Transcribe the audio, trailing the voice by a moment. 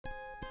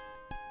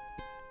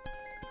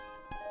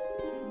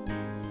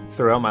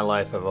Throughout my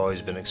life, I've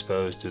always been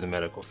exposed to the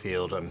medical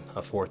field. I'm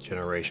a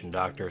fourth-generation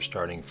doctor,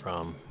 starting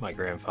from my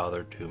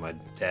grandfather to my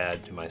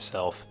dad to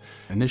myself.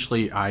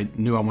 Initially, I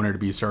knew I wanted to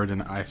be a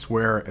surgeon, I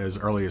swear, as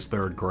early as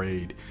third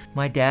grade.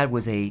 My dad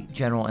was a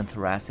general and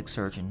thoracic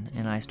surgeon,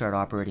 and I started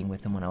operating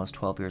with him when I was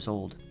 12 years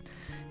old.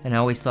 And I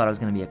always thought I was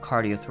going to be a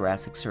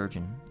cardiothoracic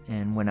surgeon.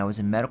 And when I was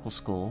in medical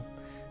school,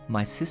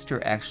 my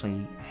sister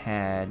actually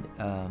had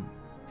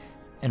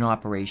an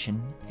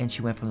operation, and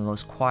she went from the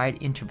most quiet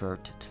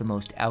introvert to the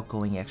most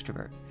outgoing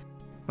extrovert.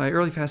 My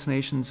early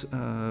fascinations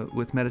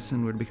with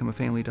medicine were to become a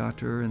family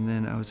doctor, and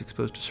then I was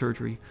exposed to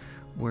surgery,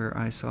 where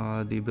I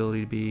saw the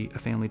ability to be a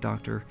family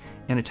doctor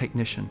and a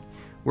technician,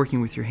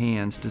 working with your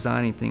hands,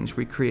 designing things,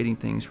 recreating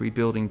things,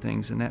 rebuilding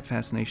things, and that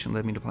fascination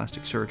led me to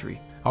plastic surgery.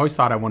 I always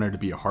thought I wanted to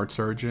be a heart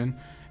surgeon,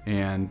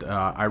 and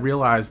I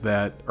realized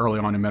that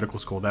early on in medical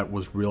school that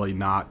was really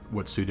not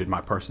what suited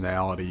my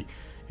personality.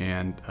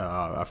 And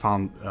I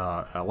found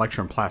a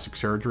lecture in plastic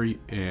surgery,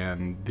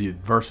 and the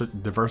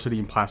diversity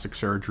in plastic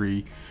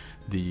surgery,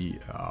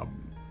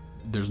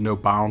 there's no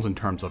bounds in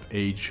terms of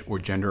age or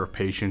gender of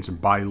patients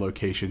and body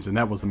locations, and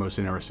that was the most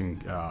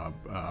interesting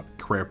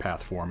career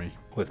path for me.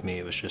 With me,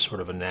 it was just sort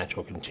of a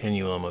natural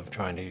continuum of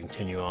trying to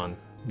continue on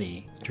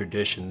the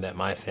tradition that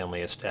my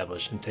family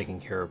established in taking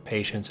care of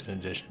patients, in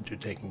addition to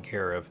taking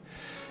care of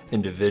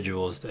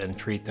individuals and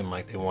treat them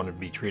like they wanted to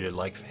be treated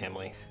like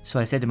family. So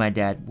I said to my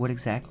dad, what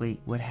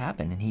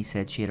happened? And he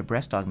said she had a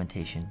breast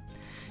augmentation.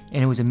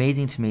 And it was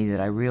amazing to me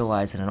that I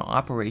realized that an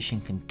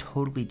operation can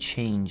totally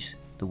change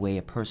the way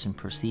a person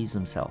perceives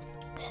himself.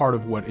 Part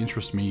of what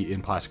interests me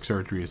in plastic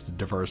surgery is the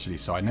diversity,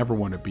 so I never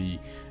want to be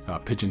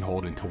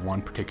pigeonholed into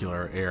one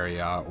particular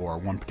area or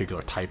one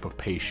particular type of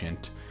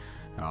patient.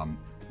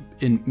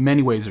 In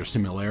many ways, there are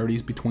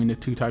similarities between the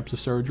two types of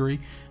surgery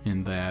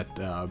in that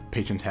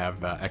patients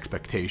have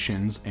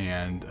expectations,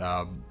 and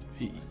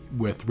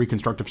with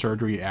reconstructive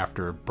surgery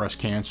after breast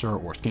cancer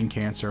or skin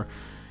cancer,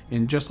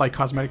 and just like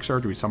cosmetic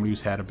surgery, somebody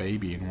who's had a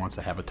baby and wants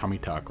to have a tummy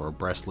tuck or a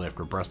breast lift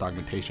or breast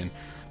augmentation,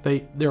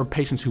 there are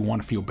patients who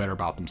want to feel better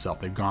about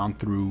themselves. They've gone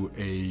through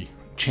a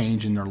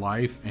change in their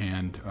life,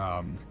 and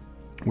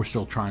we're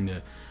still trying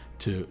to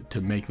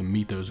make them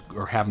meet those,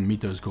 or have them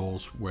meet those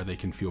goals where they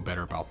can feel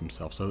better about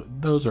themselves. So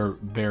those are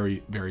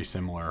very, very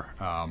similar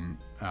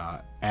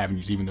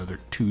avenues, even though they're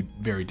two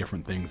very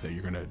different things that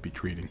you're going to be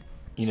treating.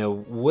 You know,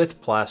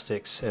 with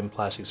plastics and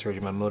plastic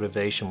surgery, my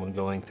motivation when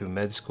going through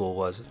med school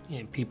was,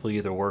 people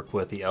either work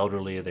with the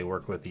elderly or they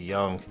work with the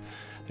young.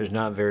 There's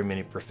not very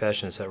many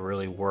professions that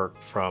really work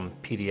from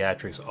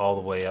pediatrics all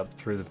the way up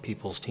through the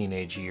people's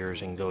teenage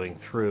years and going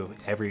through.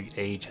 Every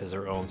age has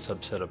their own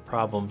subset of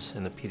problems.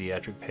 In the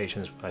pediatric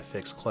patients, I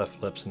fix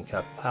cleft lips and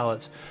cleft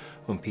palates.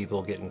 When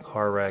people get in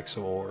car wrecks,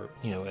 or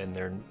in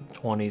their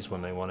 20s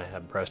when they want to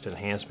have breast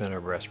enhancement or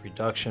breast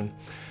reduction,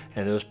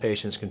 and those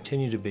patients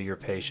continue to be your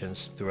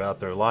patients throughout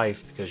their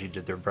life because you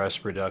did their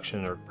breast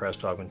reduction or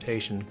breast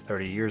augmentation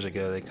 30 years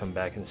ago. They come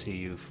back and see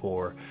you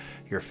for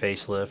your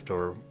facelift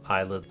or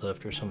eyelid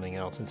lift or something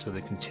else. And so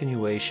the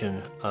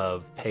continuation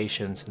of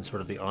patients and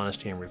sort of the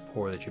honesty and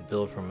rapport that you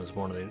build from is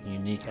one of the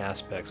unique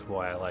aspects of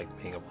why I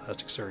like being a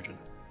plastic surgeon.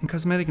 In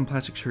cosmetic and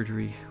plastic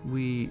surgery,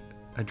 we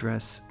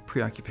address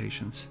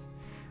preoccupations.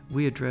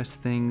 We address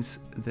things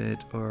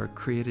that are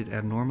created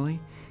abnormally,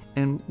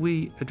 and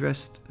we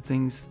address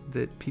things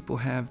that people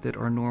have that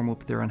are normal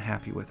but they're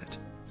unhappy with it.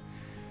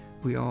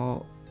 We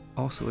all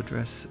also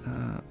address,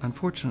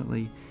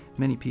 unfortunately,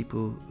 many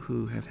people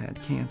who have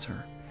had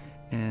cancer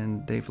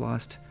and they've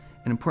lost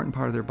an important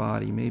part of their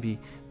body, maybe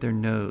their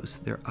nose,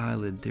 their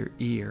eyelid, their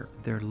ear,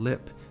 their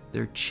lip,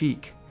 their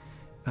cheek,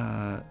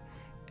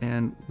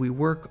 and we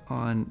work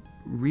on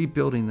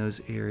rebuilding those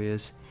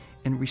areas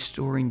and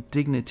restoring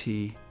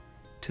dignity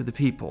to the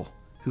people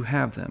who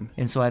have them.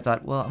 And so I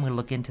thought, well, I'm going to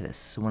look into this.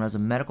 So when I was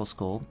in medical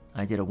school,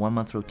 I did a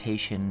 1-month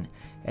rotation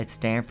at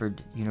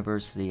Stanford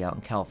University out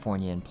in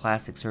California in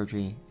plastic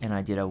surgery, and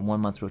I did a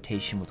 1-month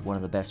rotation with one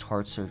of the best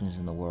heart surgeons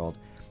in the world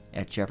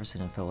at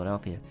Jefferson in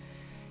Philadelphia.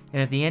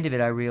 And at the end of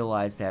it, I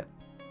realized that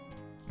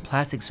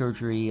plastic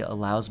surgery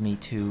allows me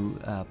to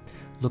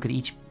look at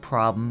each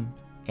problem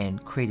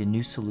and create a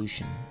new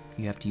solution.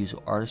 You have to use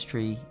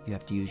artistry, you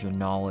have to use your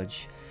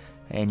knowledge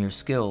and your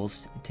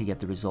skills to get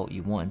the result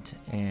you want.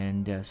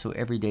 And so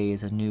every day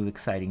is a new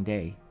exciting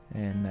day,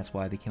 and that's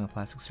why I became a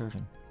plastic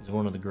surgeon. It's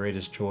one of the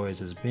greatest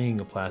joys as being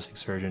a plastic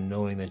surgeon,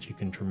 knowing that you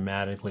can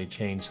dramatically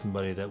change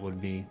somebody that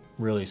would be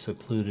really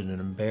secluded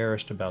and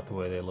embarrassed about the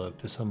way they look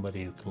to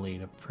somebody who can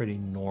lead a pretty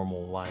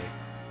normal life.